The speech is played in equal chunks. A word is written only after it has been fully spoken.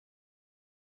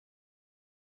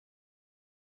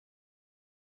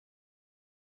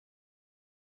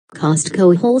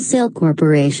Costco Wholesale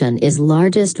Corporation is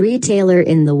largest retailer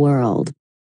in the world.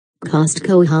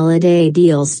 Costco holiday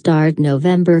deals start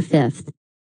November 5th.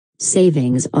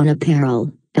 Savings on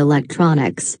apparel,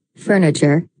 electronics,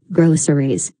 furniture,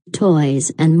 groceries, toys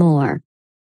and more.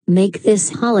 Make this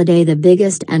holiday the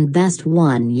biggest and best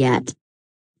one yet.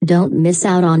 Don't miss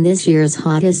out on this year's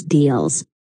hottest deals.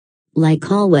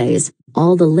 Like always,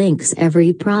 all the links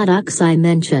every products I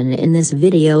mention in this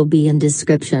video be in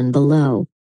description below.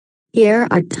 Here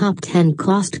are top 10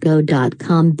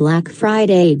 Costco.com Black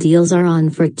Friday deals are on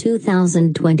for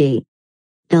 2020.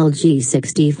 LG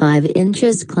 65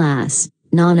 inches class,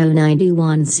 Nano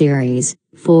 91 series,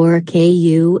 4K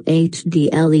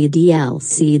UHD LED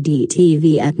LCD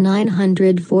TV at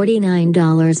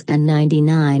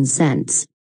 $949.99.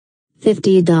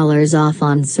 $50 off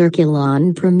on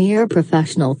Circulon Premier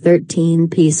Professional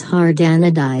 13-piece hard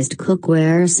anodized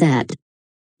cookware set.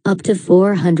 Up to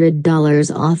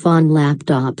 $400 off on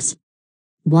laptops.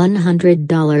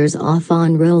 $100 off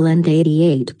on Roland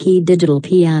 88-key digital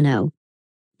piano.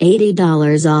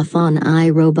 $80 off on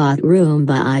iRobot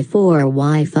Roomba i4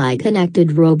 Wi-Fi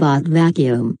connected robot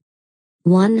vacuum.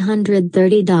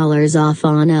 $130 off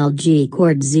on LG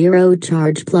Cord Zero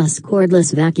Charge Plus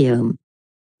cordless vacuum.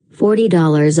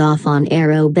 $40 off on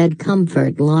Aero Bed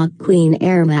Comfort Lock Queen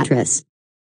Air Mattress.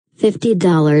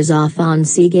 $50 off on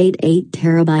Seagate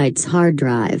 8TB hard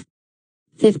drive.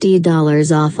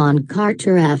 $50 off on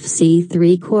Karcher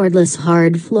FC3 cordless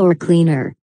hard floor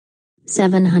cleaner.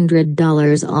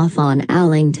 $700 off on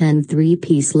Allington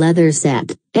 3-piece leather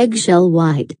set, eggshell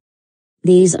white.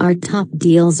 These are top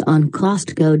deals on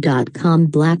Costco.com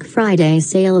Black Friday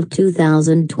sale of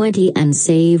 2020 and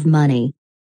save money.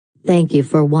 Thank you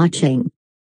for watching.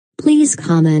 Please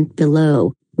comment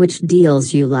below which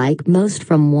deals you like most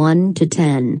from 1 to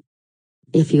 10.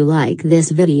 If you like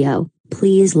this video,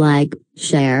 please like,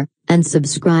 share, and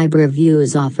subscribe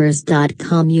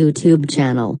reviewsoffers.com YouTube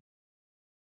channel.